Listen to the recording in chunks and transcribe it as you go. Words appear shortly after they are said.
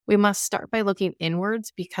We must start by looking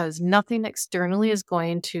inwards because nothing externally is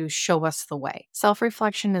going to show us the way.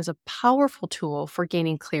 Self-reflection is a powerful tool for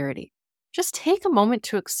gaining clarity. Just take a moment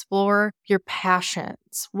to explore your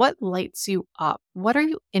passions. What lights you up? What are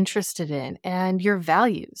you interested in? And your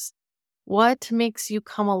values. What makes you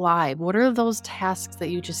come alive? What are those tasks that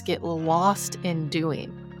you just get lost in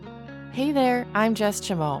doing? Hey there, I'm Jess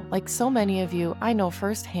Chamo. Like so many of you, I know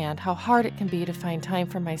firsthand how hard it can be to find time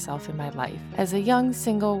for myself in my life. As a young,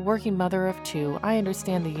 single, working mother of two, I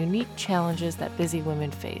understand the unique challenges that busy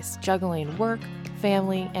women face. Juggling work,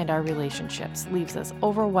 family, and our relationships leaves us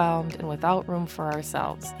overwhelmed and without room for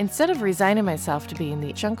ourselves. Instead of resigning myself to being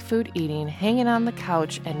the junk food eating, hanging on the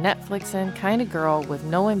couch, and Netflixing kind of girl with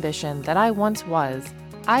no ambition that I once was,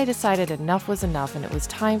 I decided enough was enough and it was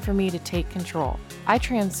time for me to take control. I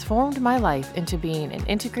transformed my life into being an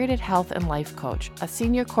integrated health and life coach, a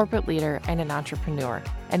senior corporate leader, and an entrepreneur.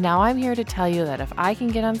 And now I'm here to tell you that if I can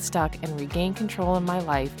get unstuck and regain control in my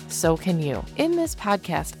life, so can you. In this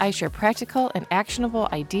podcast, I share practical and actionable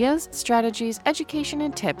ideas, strategies, education,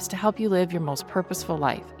 and tips to help you live your most purposeful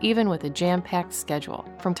life, even with a jam-packed schedule.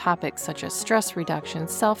 From topics such as stress reduction,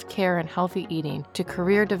 self-care, and healthy eating, to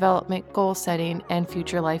career development, goal setting, and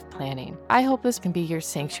future life planning. I hope this can be your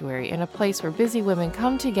sanctuary and a place where busy women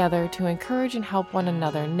come together to encourage and help one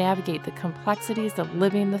another navigate the complexities of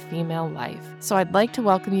living the female life. So I'd like to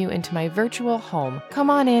welcome you into my virtual home. Come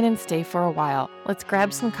on in and stay for a while. Let's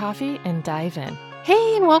grab some coffee and dive in.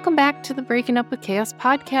 Hey, and welcome back to the Breaking Up with Chaos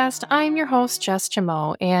podcast. I'm your host, Jess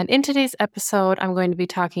Chamo, and in today's episode, I'm going to be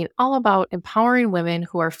talking all about empowering women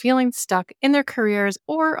who are feeling stuck in their careers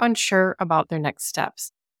or unsure about their next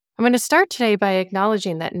steps. I'm going to start today by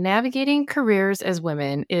acknowledging that navigating careers as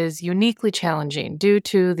women is uniquely challenging due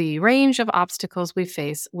to the range of obstacles we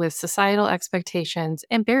face with societal expectations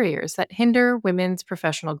and barriers that hinder women's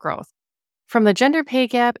professional growth. From the gender pay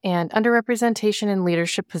gap and underrepresentation in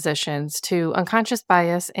leadership positions to unconscious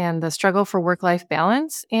bias and the struggle for work-life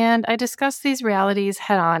balance, and I discuss these realities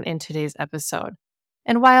head-on in today's episode.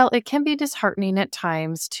 And while it can be disheartening at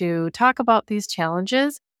times to talk about these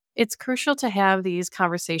challenges, it's crucial to have these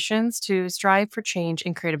conversations to strive for change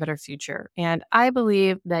and create a better future. And I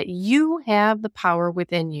believe that you have the power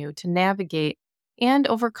within you to navigate and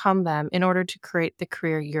overcome them in order to create the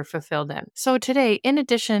career you're fulfilled in. So today, in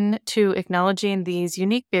addition to acknowledging these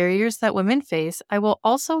unique barriers that women face, I will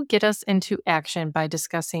also get us into action by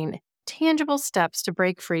discussing tangible steps to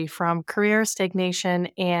break free from career stagnation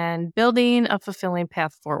and building a fulfilling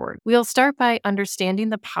path forward. We'll start by understanding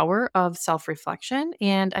the power of self-reflection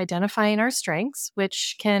and identifying our strengths,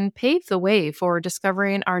 which can pave the way for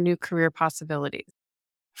discovering our new career possibilities.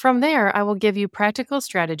 From there, I will give you practical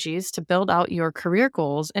strategies to build out your career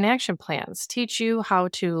goals and action plans, teach you how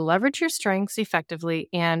to leverage your strengths effectively,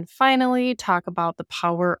 and finally, talk about the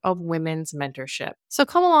power of women's mentorship. So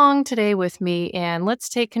come along today with me and let's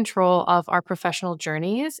take control of our professional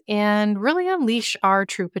journeys and really unleash our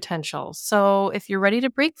true potential. So if you're ready to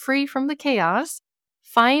break free from the chaos,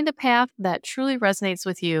 find a path that truly resonates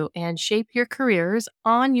with you and shape your careers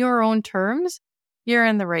on your own terms, you're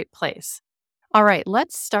in the right place. All right,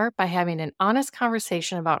 let's start by having an honest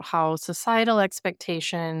conversation about how societal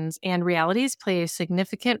expectations and realities play a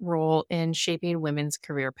significant role in shaping women's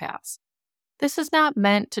career paths. This is not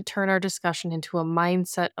meant to turn our discussion into a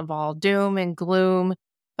mindset of all doom and gloom,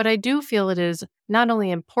 but I do feel it is not only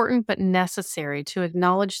important but necessary to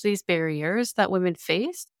acknowledge these barriers that women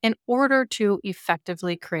face in order to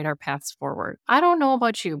effectively create our paths forward. I don't know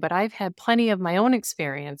about you, but I've had plenty of my own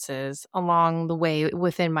experiences along the way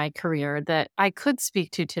within my career that I could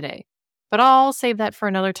speak to today. But I'll save that for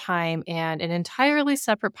another time and an entirely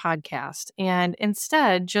separate podcast, and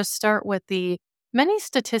instead just start with the many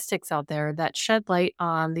statistics out there that shed light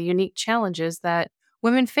on the unique challenges that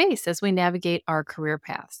women face as we navigate our career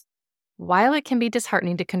paths. While it can be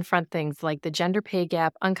disheartening to confront things like the gender pay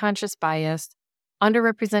gap, unconscious bias,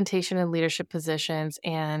 underrepresentation in leadership positions,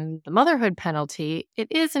 and the motherhood penalty, it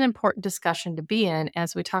is an important discussion to be in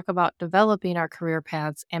as we talk about developing our career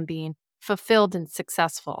paths and being fulfilled and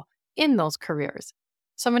successful in those careers.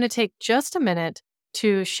 So I'm going to take just a minute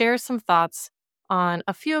to share some thoughts on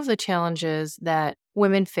a few of the challenges that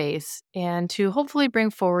women face and to hopefully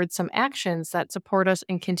bring forward some actions that support us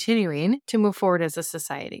in continuing to move forward as a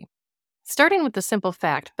society. Starting with the simple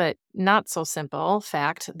fact, but not so simple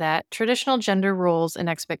fact, that traditional gender roles and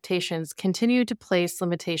expectations continue to place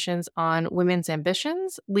limitations on women's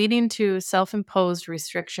ambitions, leading to self-imposed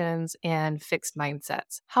restrictions and fixed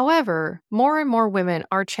mindsets. However, more and more women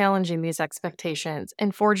are challenging these expectations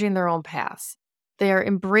and forging their own paths. They are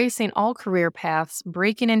embracing all career paths,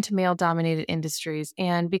 breaking into male dominated industries,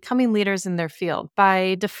 and becoming leaders in their field.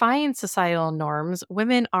 By defying societal norms,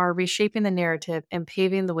 women are reshaping the narrative and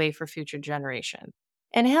paving the way for future generations.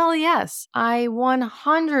 And hell yes, I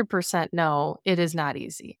 100% know it is not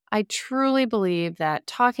easy. I truly believe that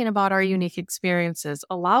talking about our unique experiences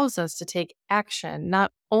allows us to take action,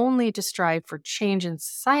 not only to strive for change in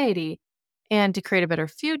society and to create a better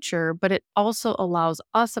future, but it also allows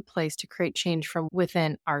us a place to create change from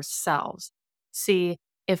within ourselves. See,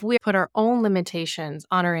 if we put our own limitations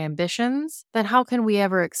on our ambitions, then how can we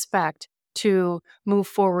ever expect to move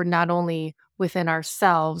forward not only within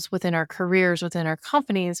ourselves, within our careers, within our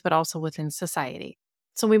companies, but also within society?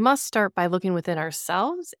 So we must start by looking within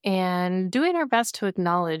ourselves and doing our best to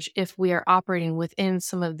acknowledge if we are operating within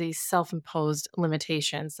some of these self-imposed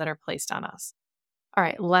limitations that are placed on us. All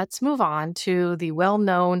right, let's move on to the well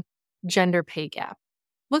known gender pay gap.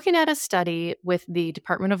 Looking at a study with the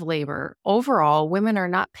Department of Labor, overall, women are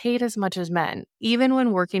not paid as much as men, even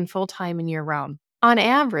when working full time and year round. On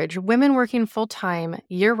average, women working full time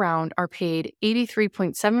year round are paid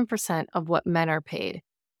 83.7% of what men are paid.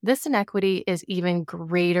 This inequity is even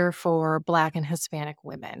greater for Black and Hispanic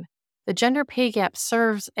women. The gender pay gap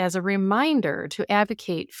serves as a reminder to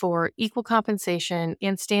advocate for equal compensation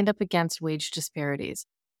and stand up against wage disparities.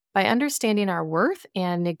 By understanding our worth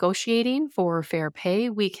and negotiating for fair pay,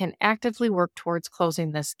 we can actively work towards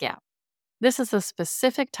closing this gap. This is a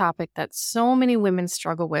specific topic that so many women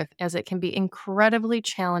struggle with, as it can be incredibly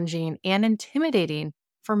challenging and intimidating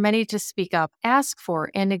for many to speak up, ask for,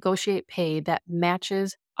 and negotiate pay that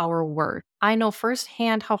matches our worth. I know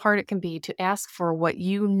firsthand how hard it can be to ask for what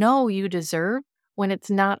you know you deserve when it's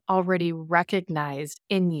not already recognized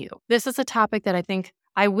in you. This is a topic that I think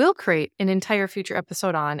I will create an entire future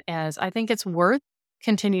episode on, as I think it's worth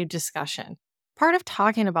continued discussion. Part of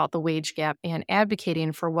talking about the wage gap and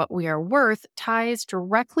advocating for what we are worth ties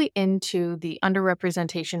directly into the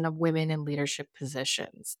underrepresentation of women in leadership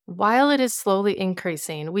positions. While it is slowly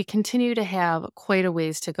increasing, we continue to have quite a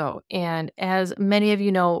ways to go. And as many of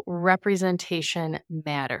you know, representation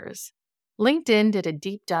matters. LinkedIn did a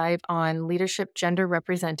deep dive on leadership gender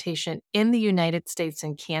representation in the United States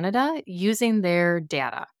and Canada using their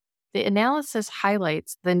data. The analysis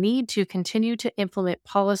highlights the need to continue to implement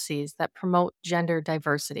policies that promote gender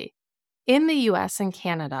diversity. In the US and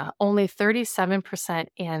Canada, only 37%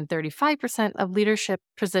 and 35% of leadership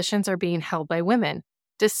positions are being held by women,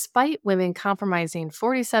 despite women comprising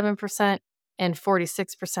 47% and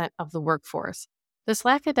 46% of the workforce. This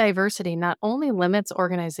lack of diversity not only limits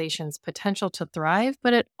organizations' potential to thrive,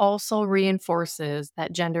 but it also reinforces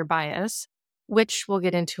that gender bias, which we'll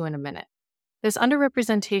get into in a minute. This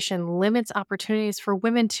underrepresentation limits opportunities for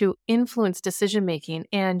women to influence decision making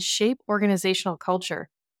and shape organizational culture.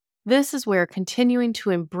 This is where continuing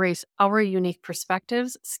to embrace our unique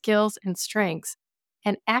perspectives, skills, and strengths,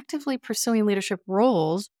 and actively pursuing leadership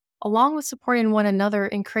roles, along with supporting one another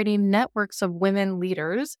and creating networks of women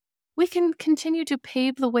leaders, we can continue to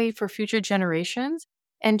pave the way for future generations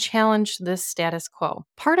and challenge this status quo.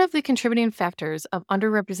 Part of the contributing factors of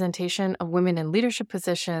underrepresentation of women in leadership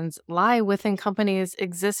positions lie within companies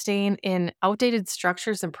existing in outdated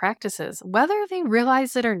structures and practices, whether they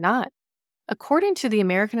realize it or not. According to the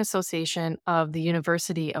American Association of the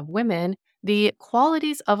University of Women, the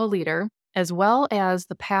qualities of a leader, as well as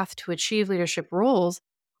the path to achieve leadership roles,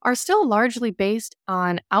 are still largely based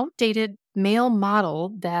on outdated male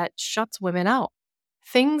model that shuts women out.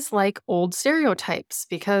 Things like old stereotypes,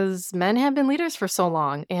 because men have been leaders for so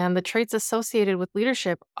long, and the traits associated with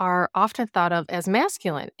leadership are often thought of as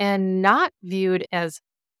masculine and not viewed as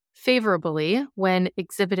favorably when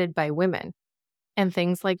exhibited by women. And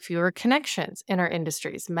things like fewer connections in our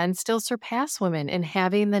industries. Men still surpass women in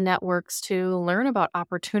having the networks to learn about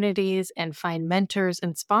opportunities and find mentors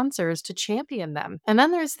and sponsors to champion them. And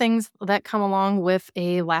then there's things that come along with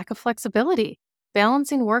a lack of flexibility.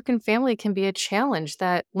 Balancing work and family can be a challenge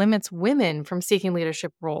that limits women from seeking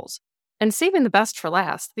leadership roles. And saving the best for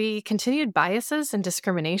last, the continued biases and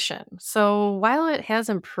discrimination. So while it has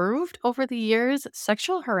improved over the years,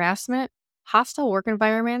 sexual harassment, hostile work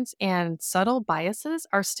environments, and subtle biases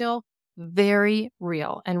are still very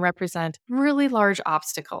real and represent really large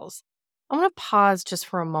obstacles. I want to pause just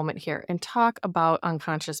for a moment here and talk about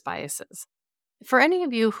unconscious biases. For any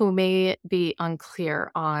of you who may be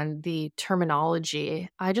unclear on the terminology,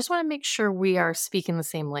 I just want to make sure we are speaking the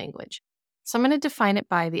same language. So I'm going to define it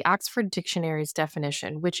by the Oxford Dictionary's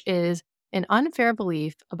definition, which is an unfair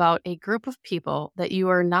belief about a group of people that you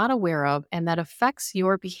are not aware of and that affects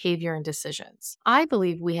your behavior and decisions. I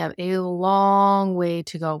believe we have a long way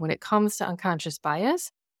to go when it comes to unconscious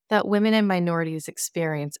bias, that women and minorities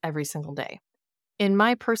experience every single day. In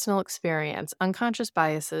my personal experience, unconscious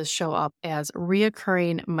biases show up as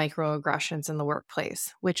reoccurring microaggressions in the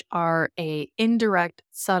workplace, which are a indirect,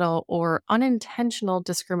 subtle, or unintentional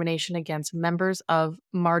discrimination against members of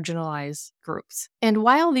marginalized groups. And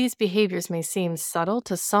while these behaviors may seem subtle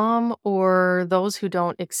to some or those who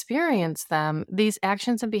don't experience them, these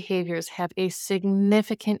actions and behaviors have a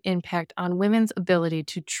significant impact on women's ability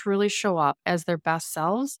to truly show up as their best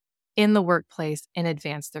selves in the workplace and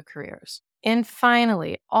advance their careers. And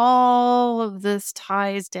finally, all of this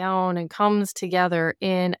ties down and comes together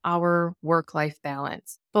in our work life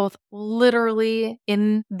balance, both literally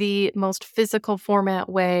in the most physical format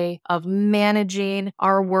way of managing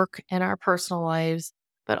our work and our personal lives,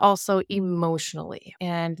 but also emotionally.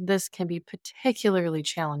 And this can be particularly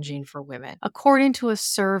challenging for women. According to a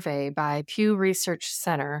survey by Pew Research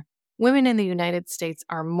Center, women in the United States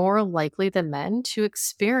are more likely than men to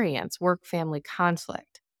experience work-family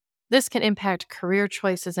conflict. This can impact career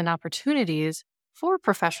choices and opportunities for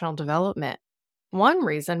professional development. One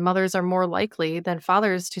reason mothers are more likely than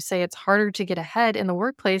fathers to say it's harder to get ahead in the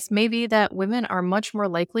workplace may be that women are much more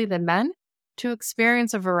likely than men to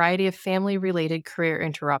experience a variety of family-related career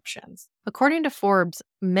interruptions. According to Forbes,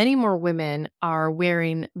 many more women are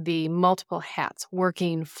wearing the multiple hats,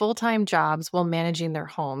 working full-time jobs while managing their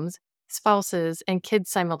homes, spouses, and kids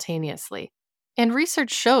simultaneously. And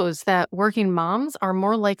research shows that working moms are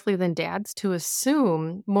more likely than dads to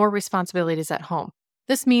assume more responsibilities at home.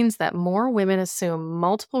 This means that more women assume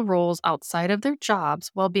multiple roles outside of their jobs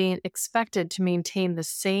while being expected to maintain the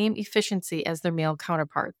same efficiency as their male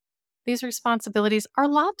counterparts. These responsibilities are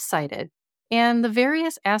lopsided, and the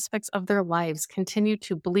various aspects of their lives continue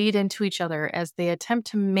to bleed into each other as they attempt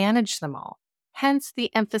to manage them all. Hence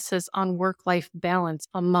the emphasis on work-life balance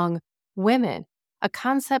among women, a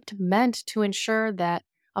concept meant to ensure that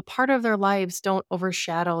a part of their lives don't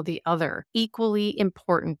overshadow the other, equally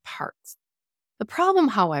important parts. The problem,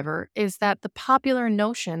 however, is that the popular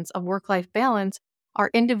notions of work-life balance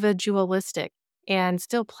are individualistic and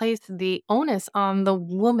still place the onus on the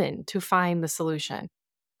woman to find the solution.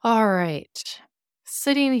 All right.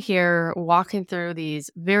 Sitting here walking through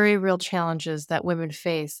these very real challenges that women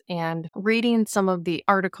face and reading some of the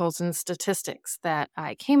articles and statistics that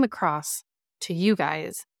I came across to you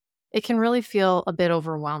guys, it can really feel a bit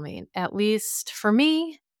overwhelming, at least for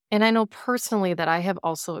me. And I know personally that I have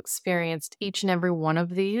also experienced each and every one of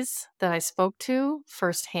these that I spoke to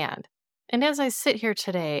firsthand. And as I sit here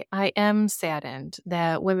today, I am saddened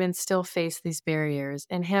that women still face these barriers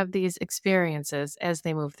and have these experiences as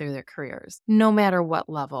they move through their careers, no matter what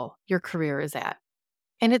level your career is at.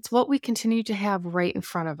 And it's what we continue to have right in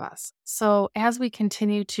front of us. So as we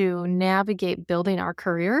continue to navigate building our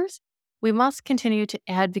careers, we must continue to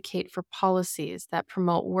advocate for policies that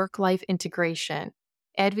promote work-life integration,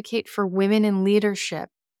 advocate for women in leadership,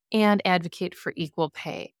 and advocate for equal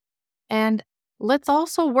pay. And let's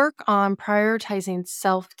also work on prioritizing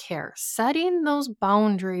self-care, setting those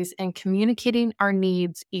boundaries, and communicating our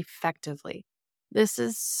needs effectively. This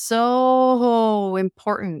is so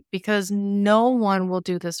important because no one will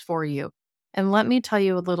do this for you. And let me tell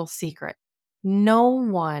you a little secret. No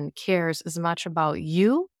one cares as much about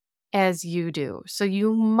you as you do. So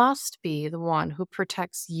you must be the one who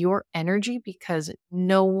protects your energy because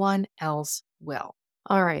no one else will.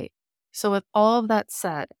 All right. So with all of that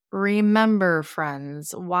said, remember,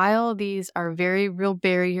 friends, while these are very real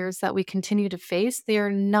barriers that we continue to face, they are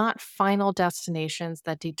not final destinations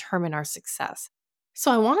that determine our success. So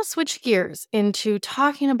I want to switch gears into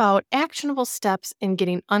talking about actionable steps in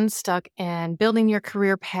getting unstuck and building your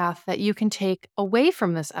career path that you can take away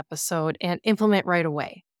from this episode and implement right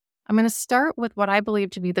away. I'm going to start with what I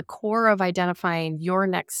believe to be the core of identifying your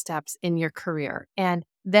next steps in your career, and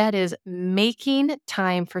that is making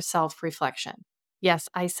time for self-reflection. Yes,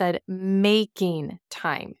 I said making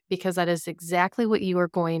time because that is exactly what you are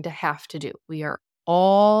going to have to do. We are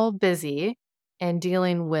all busy and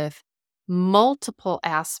dealing with multiple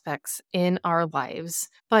aspects in our lives,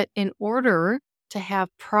 but in order to have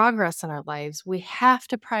progress in our lives, we have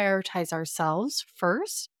to prioritize ourselves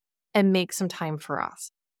first and make some time for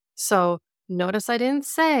us. So notice I didn't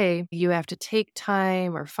say you have to take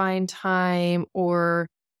time or find time or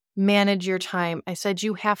manage your time. I said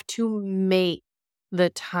you have to make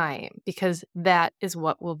the time because that is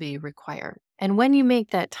what will be required. And when you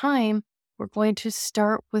make that time, we're going to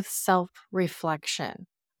start with self-reflection.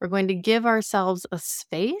 We're going to give ourselves a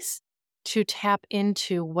space to tap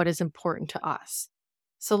into what is important to us.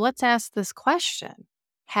 So let's ask this question.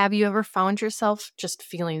 Have you ever found yourself just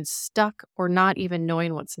feeling stuck or not even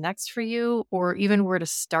knowing what's next for you or even where to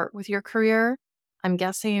start with your career? I'm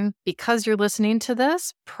guessing because you're listening to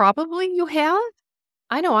this, probably you have.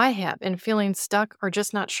 I know I have, and feeling stuck or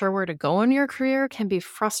just not sure where to go in your career can be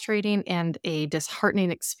frustrating and a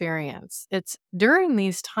disheartening experience. It's during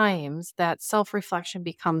these times that self reflection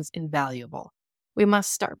becomes invaluable. We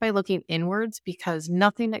must start by looking inwards because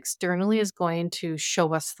nothing externally is going to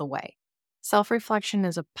show us the way. Self reflection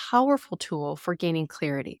is a powerful tool for gaining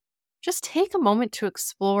clarity. Just take a moment to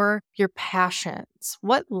explore your passions.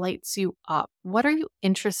 What lights you up? What are you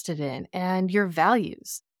interested in? And your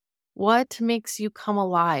values. What makes you come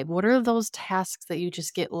alive? What are those tasks that you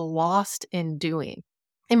just get lost in doing?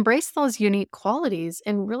 Embrace those unique qualities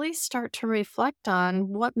and really start to reflect on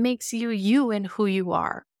what makes you you and who you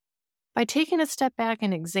are. By taking a step back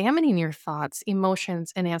and examining your thoughts,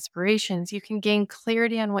 emotions, and aspirations, you can gain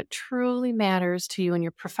clarity on what truly matters to you in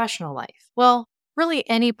your professional life. Well, really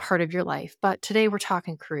any part of your life, but today we're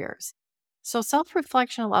talking careers. So, self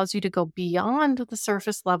reflection allows you to go beyond the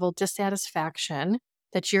surface level dissatisfaction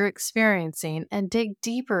that you're experiencing and dig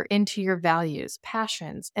deeper into your values,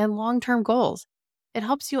 passions, and long term goals. It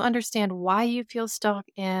helps you understand why you feel stuck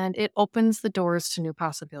and it opens the doors to new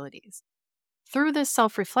possibilities. Through this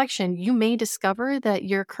self reflection, you may discover that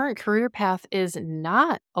your current career path is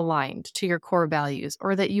not aligned to your core values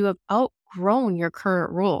or that you have outgrown your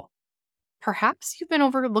current role. Perhaps you've been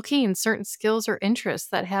overlooking certain skills or interests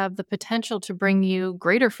that have the potential to bring you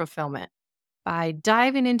greater fulfillment. By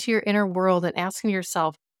diving into your inner world and asking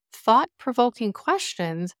yourself thought provoking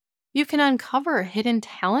questions, you can uncover hidden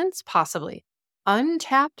talents, possibly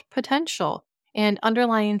untapped potential, and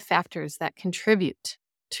underlying factors that contribute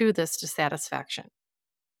to this dissatisfaction.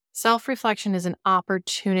 Self reflection is an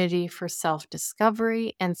opportunity for self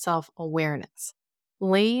discovery and self awareness,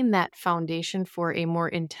 laying that foundation for a more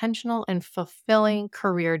intentional and fulfilling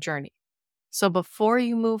career journey. So, before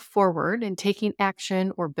you move forward in taking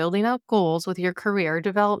action or building out goals with your career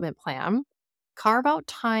development plan, carve out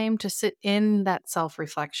time to sit in that self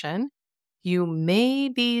reflection. You may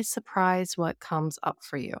be surprised what comes up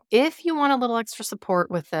for you. If you want a little extra support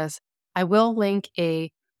with this, I will link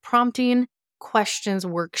a prompting questions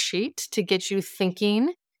worksheet to get you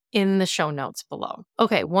thinking in the show notes below.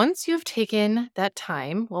 Okay, once you've taken that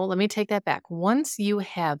time, well, let me take that back. Once you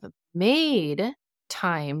have made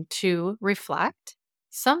time to reflect,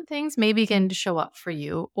 some things may begin to show up for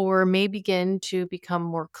you or may begin to become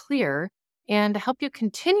more clear. And to help you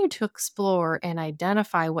continue to explore and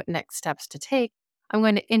identify what next steps to take, I'm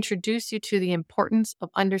going to introduce you to the importance of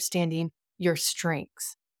understanding your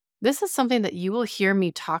strengths. This is something that you will hear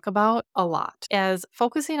me talk about a lot, as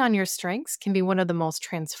focusing on your strengths can be one of the most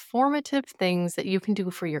transformative things that you can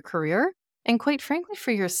do for your career and, quite frankly,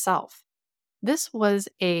 for yourself. This was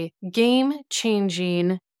a game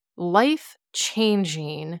changing, life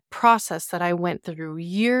changing process that I went through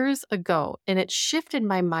years ago. And it shifted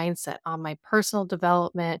my mindset on my personal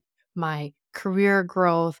development, my career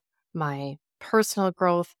growth, my personal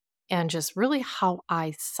growth, and just really how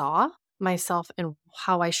I saw myself and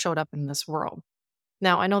how I showed up in this world.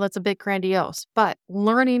 Now, I know that's a bit grandiose, but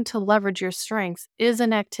learning to leverage your strengths is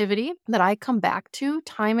an activity that I come back to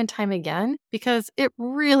time and time again because it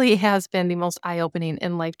really has been the most eye opening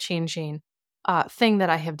and life changing thing that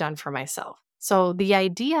I have done for myself. So, the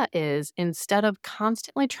idea is instead of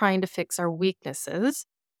constantly trying to fix our weaknesses,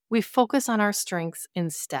 we focus on our strengths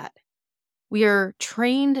instead. We are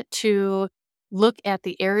trained to look at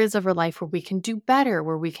the areas of our life where we can do better,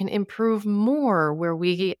 where we can improve more, where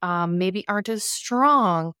we maybe aren't as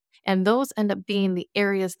strong. And those end up being the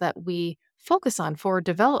areas that we focus on for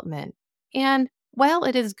development. And while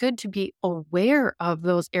it is good to be aware of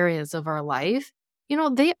those areas of our life,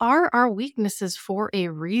 they are our weaknesses for a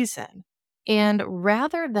reason. And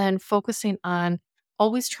rather than focusing on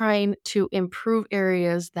always trying to improve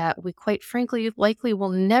areas that we quite frankly likely will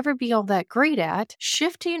never be all that great at,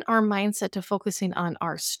 shifting our mindset to focusing on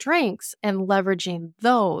our strengths and leveraging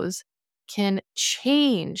those can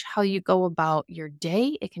change how you go about your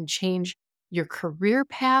day. It can change your career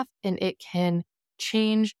path and it can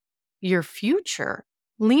change your future.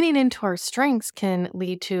 Leaning into our strengths can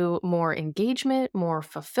lead to more engagement, more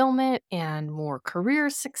fulfillment, and more career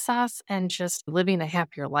success, and just living a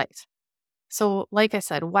happier life. So, like I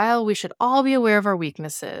said, while we should all be aware of our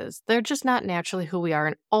weaknesses, they're just not naturally who we are.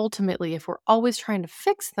 And ultimately, if we're always trying to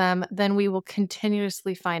fix them, then we will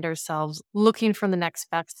continuously find ourselves looking for the next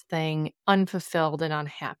best thing, unfulfilled and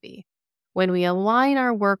unhappy. When we align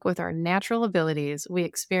our work with our natural abilities, we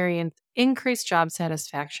experience increased job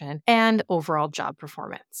satisfaction and overall job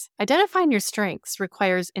performance. Identifying your strengths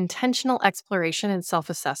requires intentional exploration and self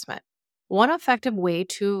assessment. One effective way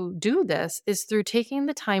to do this is through taking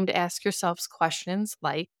the time to ask yourselves questions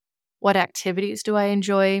like, What activities do I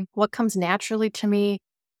enjoy? What comes naturally to me?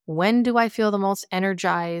 When do I feel the most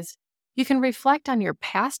energized? You can reflect on your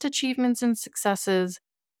past achievements and successes.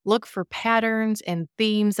 Look for patterns and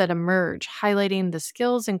themes that emerge, highlighting the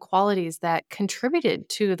skills and qualities that contributed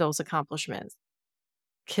to those accomplishments.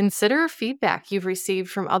 Consider feedback you've received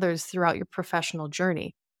from others throughout your professional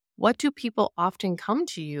journey. What do people often come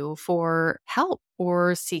to you for help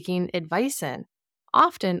or seeking advice in?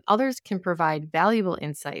 Often, others can provide valuable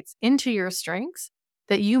insights into your strengths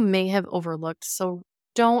that you may have overlooked. So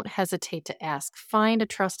don't hesitate to ask. Find a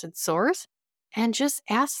trusted source and just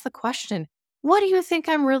ask the question, what do you think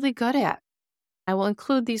I'm really good at? I will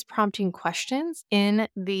include these prompting questions in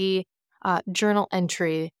the journal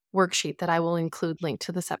entry worksheet that I will include linked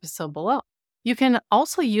to this episode below. You can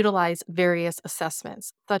also utilize various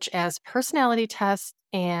assessments, such as personality tests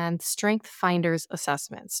and strength finders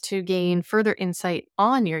assessments, to gain further insight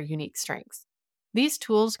on your unique strengths. These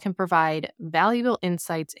tools can provide valuable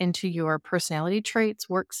insights into your personality traits,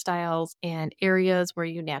 work styles, and areas where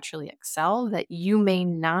you naturally excel that you may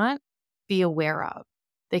not be aware of.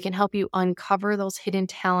 They can help you uncover those hidden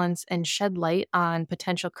talents and shed light on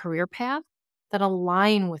potential career paths that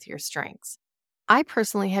align with your strengths. I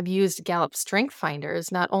personally have used Gallup Strength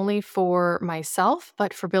Finders not only for myself,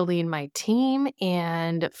 but for building my team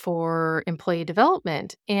and for employee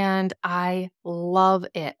development. And I love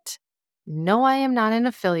it. No, I am not an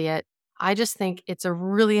affiliate. I just think it's a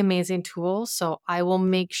really amazing tool. So I will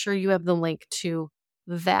make sure you have the link to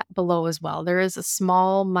that below as well. There is a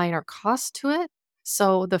small, minor cost to it.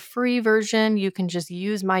 So the free version, you can just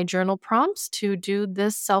use my journal prompts to do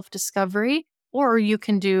this self discovery, or you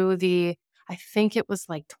can do I think it was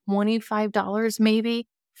like $25 maybe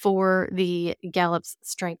for the Gallup's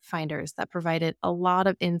Strength Finders that provided a lot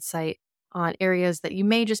of insight on areas that you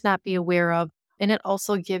may just not be aware of. And it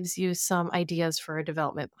also gives you some ideas for a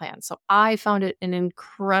development plan. So I found it an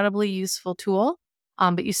incredibly useful tool,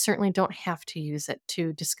 but you certainly don't have to use it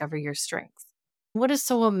to discover your strengths. What is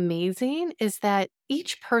so amazing is that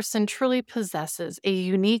each person truly possesses a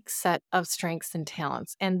unique set of strengths and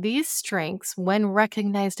talents. And these strengths, when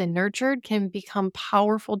recognized and nurtured, can become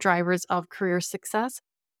powerful drivers of career success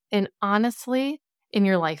and honestly, in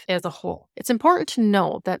your life as a whole. It's important to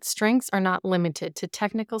know that strengths are not limited to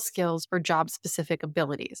technical skills or job specific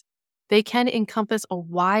abilities. They can encompass a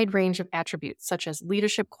wide range of attributes such as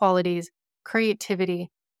leadership qualities, creativity,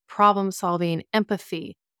 problem solving,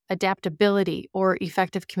 empathy, adaptability, or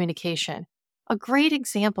effective communication. A great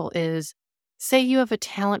example is, say you have a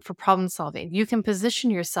talent for problem solving. You can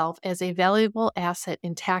position yourself as a valuable asset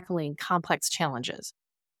in tackling complex challenges.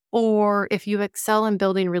 Or if you excel in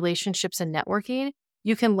building relationships and networking,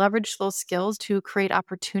 you can leverage those skills to create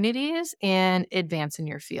opportunities and advance in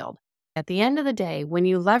your field. At the end of the day, when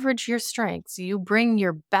you leverage your strengths, you bring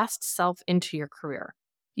your best self into your career.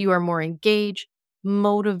 You are more engaged,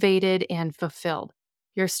 motivated, and fulfilled.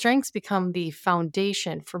 Your strengths become the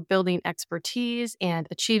foundation for building expertise and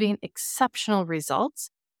achieving exceptional results.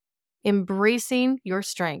 Embracing your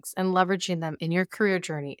strengths and leveraging them in your career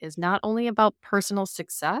journey is not only about personal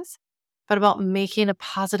success, but about making a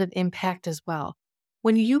positive impact as well.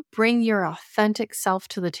 When you bring your authentic self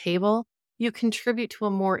to the table, you contribute to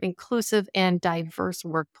a more inclusive and diverse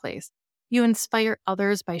workplace. You inspire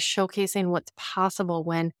others by showcasing what's possible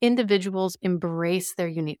when individuals embrace their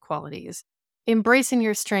unique qualities. Embracing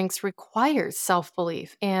your strengths requires self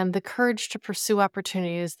belief and the courage to pursue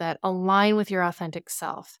opportunities that align with your authentic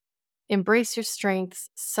self. Embrace your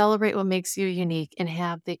strengths, celebrate what makes you unique, and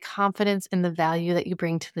have the confidence in the value that you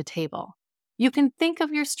bring to the table. You can think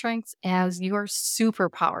of your strengths as your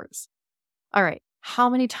superpowers. All right, how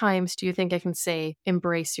many times do you think I can say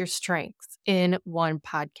embrace your strengths in one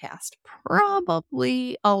podcast?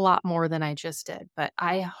 Probably a lot more than I just did, but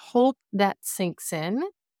I hope that sinks in.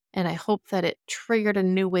 And I hope that it triggered a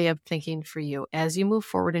new way of thinking for you as you move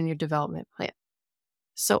forward in your development plan.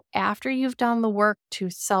 So, after you've done the work to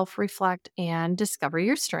self reflect and discover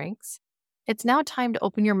your strengths, it's now time to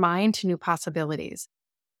open your mind to new possibilities.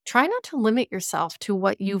 Try not to limit yourself to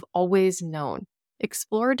what you've always known.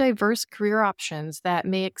 Explore diverse career options that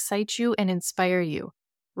may excite you and inspire you.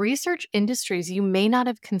 Research industries you may not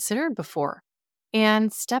have considered before.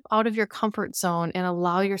 And step out of your comfort zone and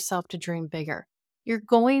allow yourself to dream bigger. You're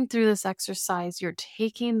going through this exercise, you're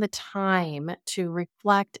taking the time to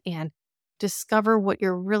reflect and discover what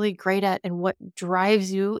you're really great at and what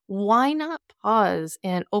drives you. Why not pause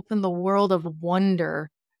and open the world of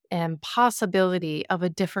wonder and possibility of a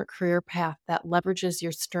different career path that leverages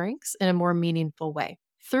your strengths in a more meaningful way?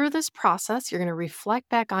 Through this process, you're going to reflect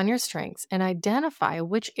back on your strengths and identify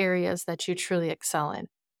which areas that you truly excel in.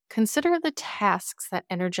 Consider the tasks that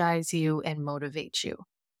energize you and motivate you,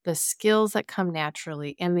 the skills that come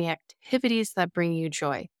naturally, and the activities that bring you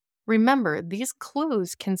joy. Remember, these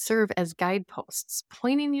clues can serve as guideposts,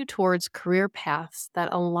 pointing you towards career paths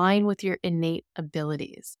that align with your innate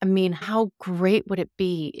abilities. I mean, how great would it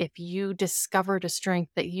be if you discovered a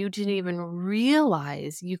strength that you didn't even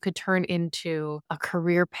realize you could turn into a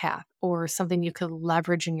career path or something you could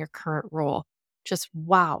leverage in your current role? Just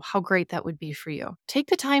wow, how great that would be for you. Take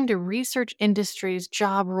the time to research industries,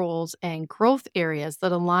 job roles, and growth areas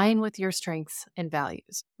that align with your strengths and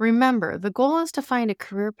values. Remember, the goal is to find a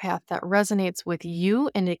career path that resonates with you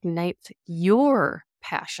and ignites your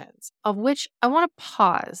passions, of which I want to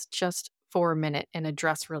pause just for a minute and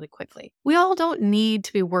address really quickly. We all don't need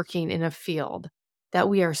to be working in a field that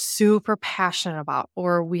we are super passionate about,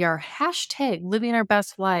 or we are hashtag living our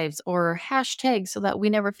best lives, or hashtag so that we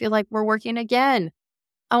never feel like we're working again.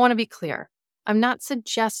 I want to be clear. I'm not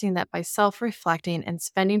suggesting that by self-reflecting and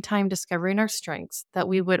spending time discovering our strengths, that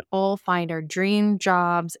we would all find our dream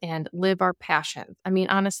jobs and live our passions. I mean,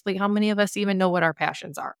 honestly, how many of us even know what our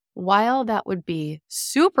passions are? While that would be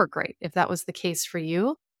super great if that was the case for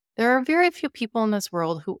you, there are very few people in this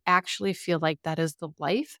world who actually feel like that is the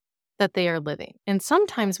life that they are living. And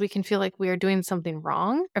sometimes we can feel like we are doing something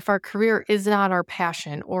wrong if our career is not our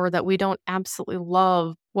passion or that we don't absolutely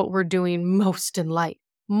love what we're doing most in life.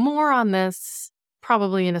 More on this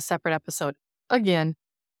probably in a separate episode again,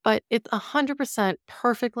 but it's 100%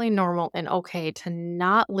 perfectly normal and okay to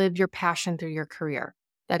not live your passion through your career.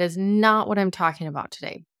 That is not what I'm talking about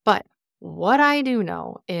today. But what I do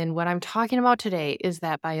know and what I'm talking about today is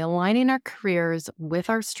that by aligning our careers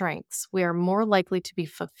with our strengths, we are more likely to be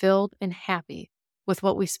fulfilled and happy with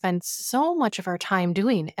what we spend so much of our time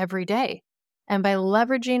doing every day. And by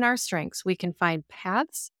leveraging our strengths, we can find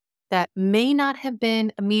paths that may not have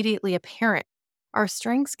been immediately apparent. Our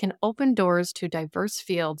strengths can open doors to diverse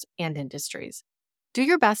fields and industries. Do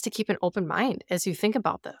your best to keep an open mind as you think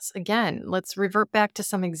about this. Again, let's revert back to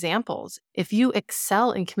some examples. If you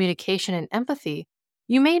excel in communication and empathy,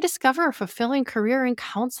 you may discover a fulfilling career in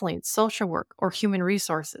counseling, social work, or human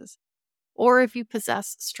resources. Or if you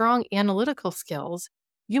possess strong analytical skills,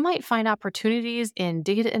 you might find opportunities in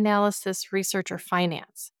data analysis, research, or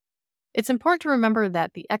finance. It's important to remember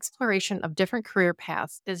that the exploration of different career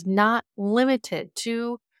paths is not limited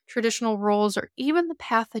to traditional roles or even the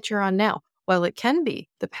path that you're on now. While it can be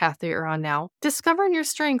the path that you're on now, discovering your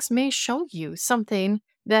strengths may show you something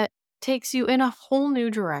that takes you in a whole new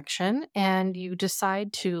direction and you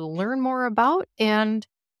decide to learn more about and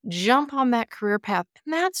jump on that career path.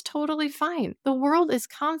 And that's totally fine. The world is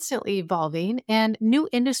constantly evolving and new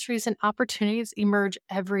industries and opportunities emerge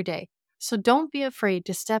every day. So don't be afraid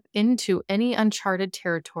to step into any uncharted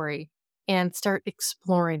territory and start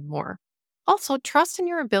exploring more. Also, trust in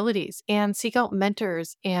your abilities and seek out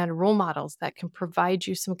mentors and role models that can provide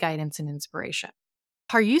you some guidance and inspiration.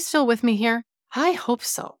 Are you still with me here? I hope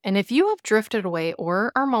so. And if you have drifted away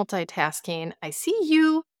or are multitasking, I see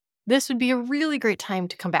you. This would be a really great time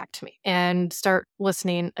to come back to me and start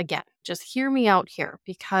listening again. Just hear me out here,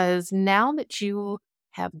 because now that you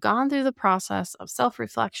have gone through the process of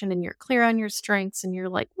self-reflection and you're clear on your strengths and you're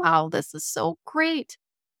like, wow, this is so great,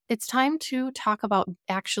 it's time to talk about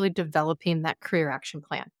actually developing that career action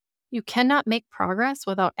plan. You cannot make progress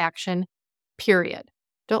without action, period.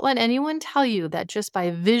 Don't let anyone tell you that just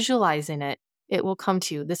by visualizing it, it will come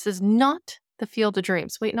to you. This is not the field of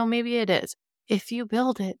dreams. Wait, no, maybe it is. If you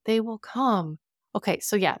build it, they will come. Okay,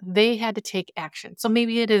 so yeah, they had to take action. So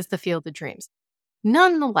maybe it is the field of dreams.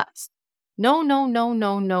 Nonetheless, no, no, no,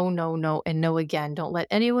 no, no, no, no, and no again. Don't let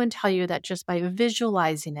anyone tell you that just by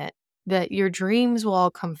visualizing it, that your dreams will all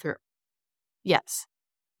come through. Yes,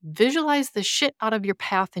 visualize the shit out of your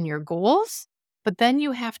path and your goals, but then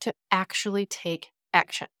you have to actually take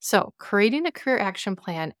action. So, creating a career action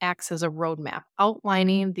plan acts as a roadmap,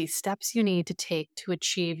 outlining the steps you need to take to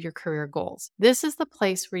achieve your career goals. This is the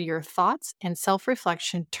place where your thoughts and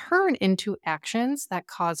self-reflection turn into actions that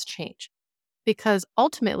cause change. Because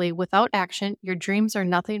ultimately, without action, your dreams are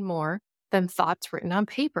nothing more than thoughts written on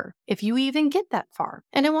paper, if you even get that far.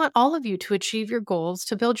 And I want all of you to achieve your goals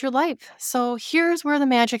to build your life. So here's where the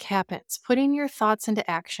magic happens. Putting your thoughts into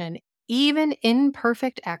action, even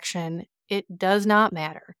imperfect action, it does not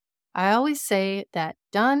matter. I always say that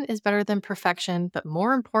done is better than perfection, but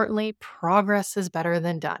more importantly, progress is better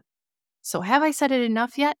than done. So have I said it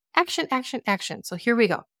enough yet? Action, action, action. So here we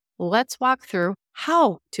go. Let's walk through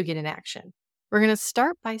how to get in action. We're going to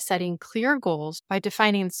start by setting clear goals by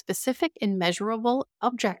defining specific and measurable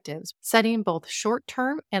objectives. Setting both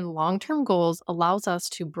short-term and long-term goals allows us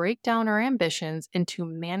to break down our ambitions into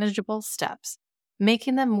manageable steps.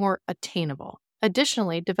 making them more attainable.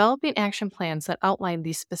 Additionally, developing action plans that outline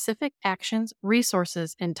the specific actions,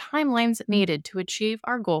 resources, and timelines needed to achieve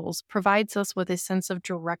our goals provides us with a sense of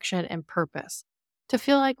direction and purpose, to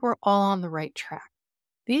feel like we're all on the right track.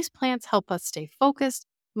 These plans help us stay focused,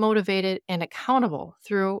 motivated, and accountable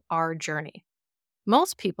through our journey.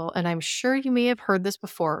 Most people, and I'm sure you may have heard this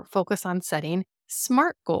before, focus on setting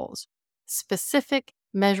SMART goals: specific,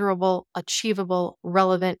 measurable, achievable,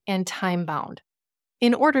 relevant, and time bound,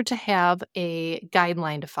 in order to have a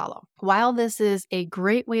guideline to follow. While this is a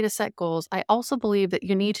great way to set goals, I also believe that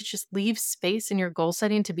you need to just leave space in your goal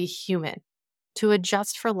setting to be human, to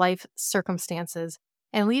adjust for life circumstances,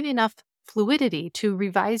 and leave enough fluidity to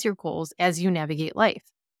revise your goals as you navigate life.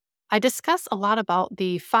 I discuss a lot about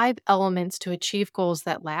the 5 elements to achieve goals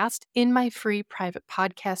that last in my free private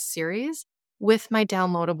podcast series with my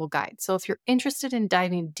downloadable guide. So if you're interested in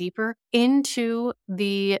diving deeper into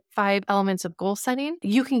the 5 elements of goal setting,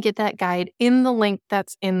 you can get that guide in the link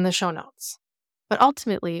that's in the show notes. But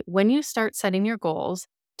ultimately, when you start setting your goals,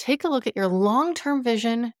 take a look at your long-term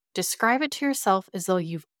vision, describe it to yourself as though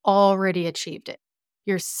you've already achieved it.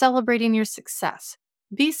 You're celebrating your success.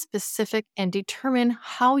 Be specific and determine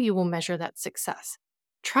how you will measure that success.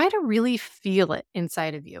 Try to really feel it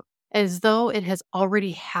inside of you, as though it has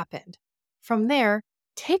already happened. From there,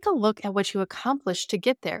 take a look at what you accomplished to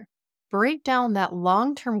get there. Break down that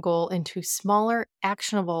long-term goal into smaller,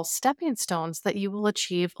 actionable stepping stones that you will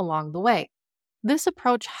achieve along the way. This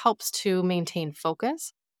approach helps to maintain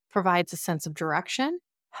focus, provides a sense of direction,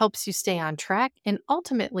 helps you stay on track, and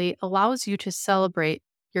ultimately allows you to celebrate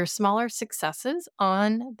your smaller successes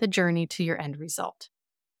on the journey to your end result.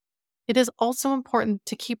 It is also important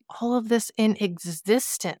to keep all of this in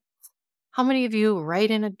existence. How many of you write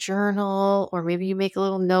in a journal, or maybe you make a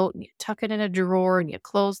little note and you tuck it in a drawer and you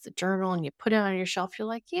close the journal and you put it on your shelf? You're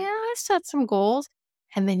like, yeah, I set some goals.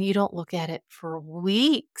 And then you don't look at it for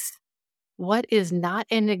weeks. What is not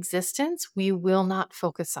in existence, we will not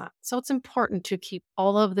focus on. So it's important to keep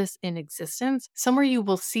all of this in existence, somewhere you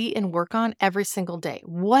will see and work on every single day,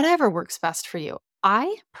 whatever works best for you.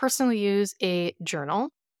 I personally use a journal,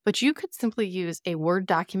 but you could simply use a Word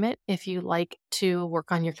document if you like to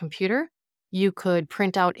work on your computer. You could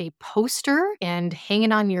print out a poster and hang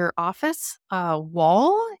it on your office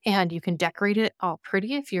wall, and you can decorate it all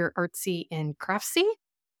pretty if you're artsy and craftsy.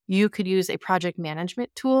 You could use a project management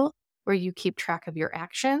tool where you keep track of your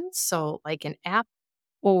actions. So like an app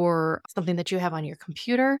or something that you have on your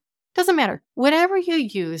computer. Doesn't matter. Whatever you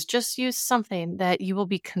use, just use something that you will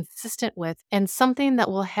be consistent with and something that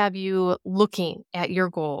will have you looking at your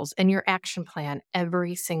goals and your action plan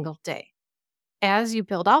every single day. As you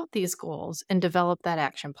build out these goals and develop that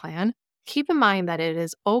action plan, keep in mind that it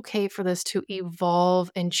is okay for this to evolve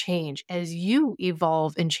and change as you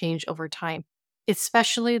evolve and change over time,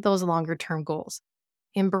 especially those longer term goals.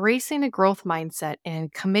 Embracing a growth mindset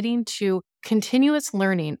and committing to continuous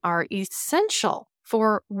learning are essential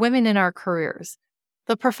for women in our careers.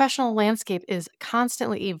 The professional landscape is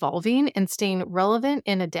constantly evolving, and staying relevant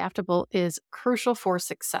and adaptable is crucial for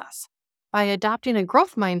success. By adopting a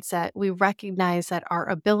growth mindset, we recognize that our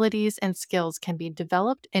abilities and skills can be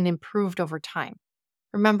developed and improved over time.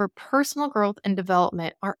 Remember, personal growth and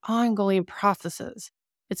development are ongoing processes.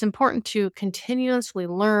 It's important to continuously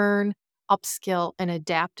learn, upskill, and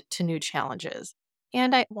adapt to new challenges.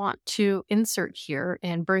 And I want to insert here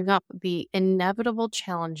and bring up the inevitable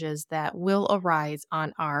challenges that will arise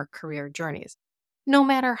on our career journeys, no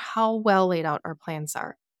matter how well laid out our plans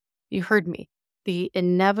are. You heard me. The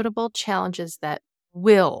inevitable challenges that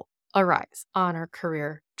will arise on our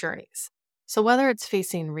career journeys. So whether it's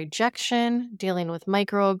facing rejection, dealing with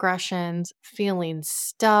microaggressions, feeling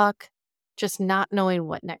stuck, just not knowing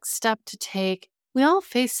what next step to take, we all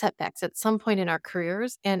face setbacks at some point in our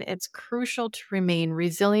careers, and it's crucial to remain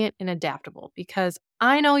resilient and adaptable because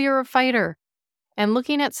I know you're a fighter. And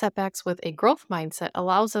looking at setbacks with a growth mindset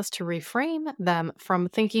allows us to reframe them from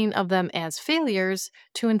thinking of them as failures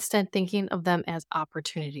to instead thinking of them as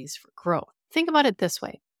opportunities for growth. Think about it this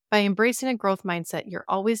way. By embracing a growth mindset, you're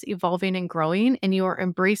always evolving and growing, and you are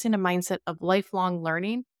embracing a mindset of lifelong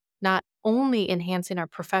learning, not only enhancing our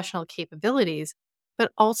professional capabilities,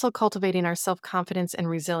 but also cultivating our self-confidence and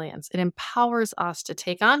resilience. It empowers us to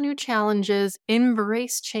take on new challenges,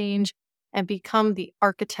 embrace change, and become the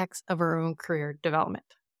architects of our own career development.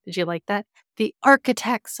 Did you like that? The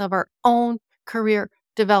architects of our own career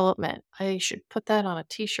development. I should put that on a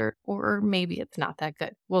t-shirt, or maybe it's not that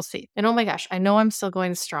good. We'll see. And oh my gosh, I know I'm still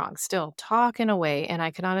going strong, still talking away, and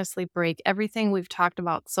I could honestly break everything we've talked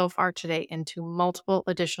about so far today into multiple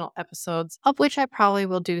additional episodes, of which I probably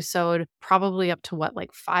will do so probably up to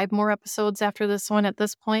like 5 more episodes after this one at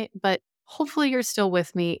this point. But hopefully you're still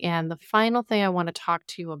with me. And the final thing I want to talk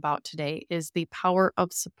to you about today is the power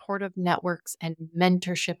of supportive networks and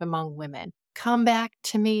mentorship among women. Come back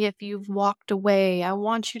to me if you've walked away. I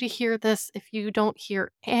want you to hear this if you don't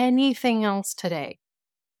hear anything else today.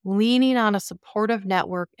 Leaning on a supportive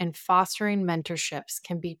network and fostering mentorships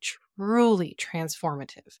can be truly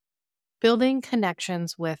transformative. Building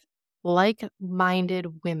connections with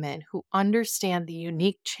like-minded women who understand the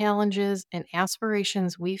unique challenges and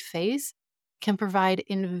aspirations we face can provide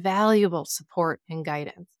invaluable support and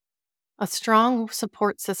guidance. A strong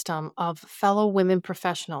support system of fellow women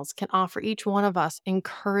professionals can offer each one of us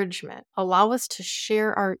encouragement, allow us to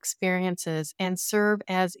share our experiences, and serve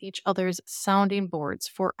as each other's sounding boards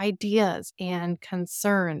for ideas and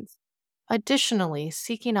concerns. Additionally,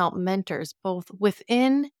 seeking out mentors both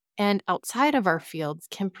within and outside of our fields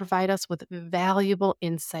can provide us with valuable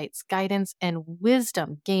insights, guidance, and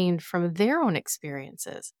wisdom gained from their own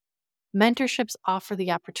experiences. Mentorships offer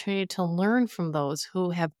the opportunity to learn from those who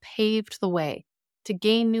have paved the way, to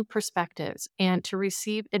gain new perspectives, and to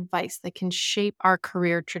receive advice that can shape our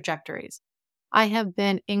career trajectories. I have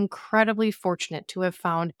been incredibly fortunate to have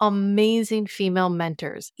found amazing female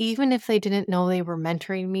mentors, even if they didn't know they were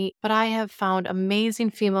mentoring me. But I have found amazing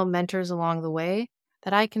female mentors along the way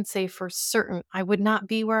that I can say for certain I would not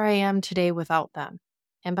be where I am today without them.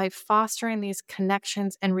 And by fostering these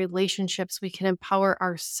connections and relationships, we can empower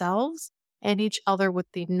ourselves and each other with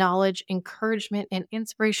the knowledge, encouragement, and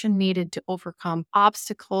inspiration needed to overcome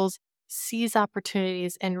obstacles, seize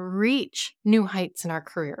opportunities, and reach new heights in our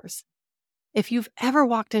careers. If you've ever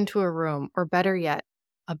walked into a room, or better yet,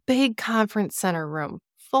 a big conference center room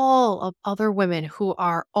full of other women who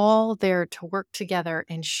are all there to work together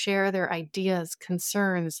and share their ideas,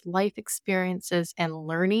 concerns, life experiences, and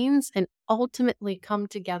learnings, and ultimately come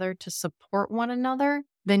together to support one another,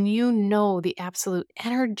 then you know the absolute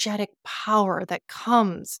energetic power that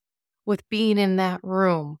comes with being in that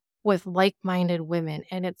room with like-minded women.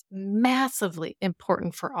 And it's massively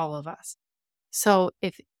important for all of us. So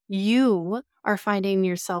if you are finding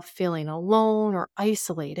yourself feeling alone or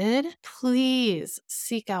isolated, please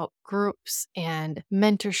seek out groups and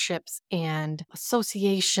mentorships and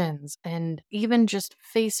associations and even just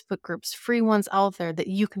Facebook groups, free ones out there that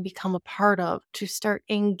you can become a part of to start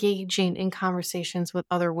engaging in conversations with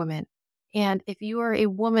other women. And if you are a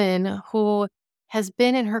woman who has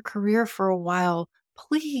been in her career for a while,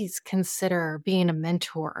 please consider being a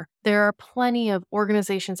mentor. There are plenty of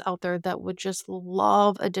organizations out there that would just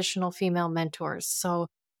love additional female mentors. So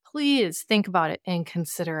please think about it and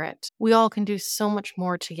consider it. We all can do so much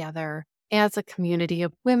more together as a community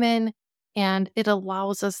of women, and it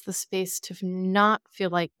allows us the space to not feel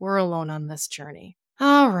like we're alone on this journey.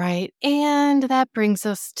 All right, and that brings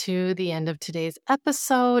us to the end of today's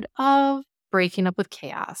episode of Breaking Up with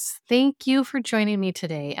Chaos. Thank you for joining me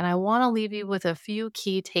today, and I want to leave you with a few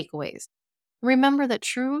key takeaways. Remember that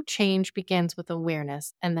true change begins with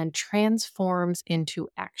awareness and then transforms into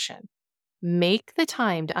action. Make the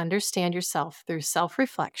time to understand yourself through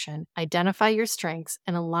self-reflection, identify your strengths,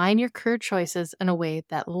 and align your career choices in a way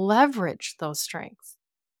that leverage those strengths.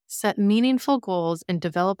 Set meaningful goals and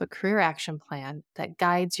develop a career action plan that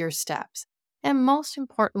guides your steps. And most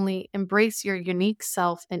importantly, embrace your unique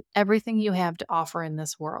self and everything you have to offer in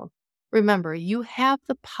this world. Remember, you have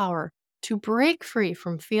the power to break free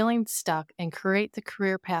from feeling stuck and create the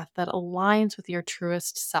career path that aligns with your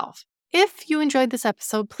truest self. If you enjoyed this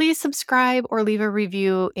episode, please subscribe or leave a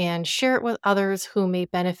review and share it with others who may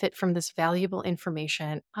benefit from this valuable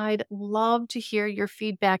information. I'd love to hear your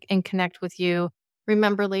feedback and connect with you.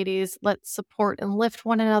 Remember, ladies, let's support and lift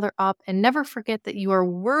one another up, and never forget that you are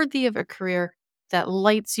worthy of a career that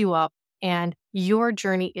lights you up, and your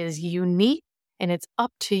journey is unique, and it's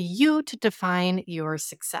up to you to define your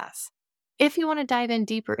success. If you want to dive in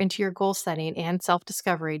deeper into your goal setting and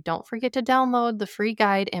self-discovery, don't forget to download the free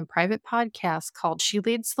guide and private podcast called She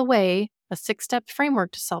Leads the Way, a 6-step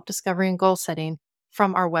framework to self-discovery and goal setting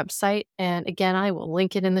from our website. And again, I will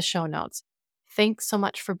link it in the show notes. Thanks so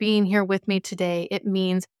much for being here with me today. It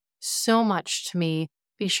means so much to me.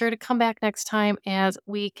 Be sure to come back next time as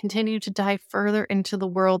we continue to dive further into the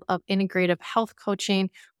world of integrative health coaching,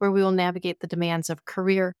 where we will navigate the demands of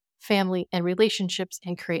career, family, and relationships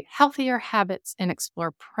and create healthier habits and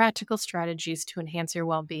explore practical strategies to enhance your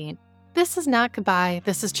well-being. This is not goodbye.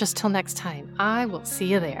 This is just till next time. I will see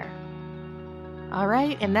you there. All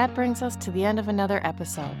right, and that brings us to the end of another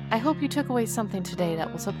episode. I hope you took away something today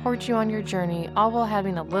that will support you on your journey, all while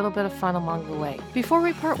having a little bit of fun along the way. Before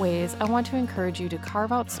we part ways, I want to encourage you to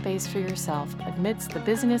carve out space for yourself amidst the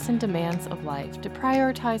busyness and demands of life, to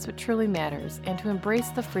prioritize what truly matters, and to embrace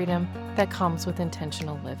the freedom that comes with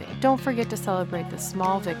intentional living. Don't forget to celebrate the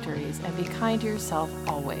small victories and be kind to yourself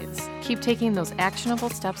always. Keep taking those actionable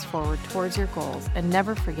steps forward towards your goals, and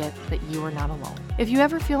never forget that you are not alone. If you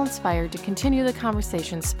ever feel inspired to continue the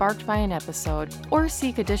conversation sparked by an episode, or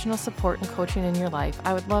seek additional support and coaching in your life,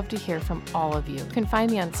 I would love to hear from all of you. You can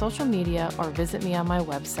find me on social media or visit me on my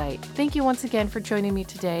website. Thank you once again for joining me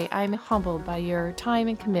today. I'm humbled by your time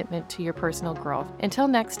and commitment to your personal growth. Until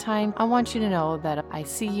next time, I want you to know that I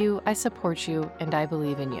see you, I support you, and I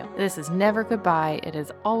believe in you. This is never goodbye. It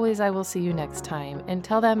is always I will see you next time.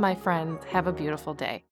 Until then, my friends, have a beautiful day.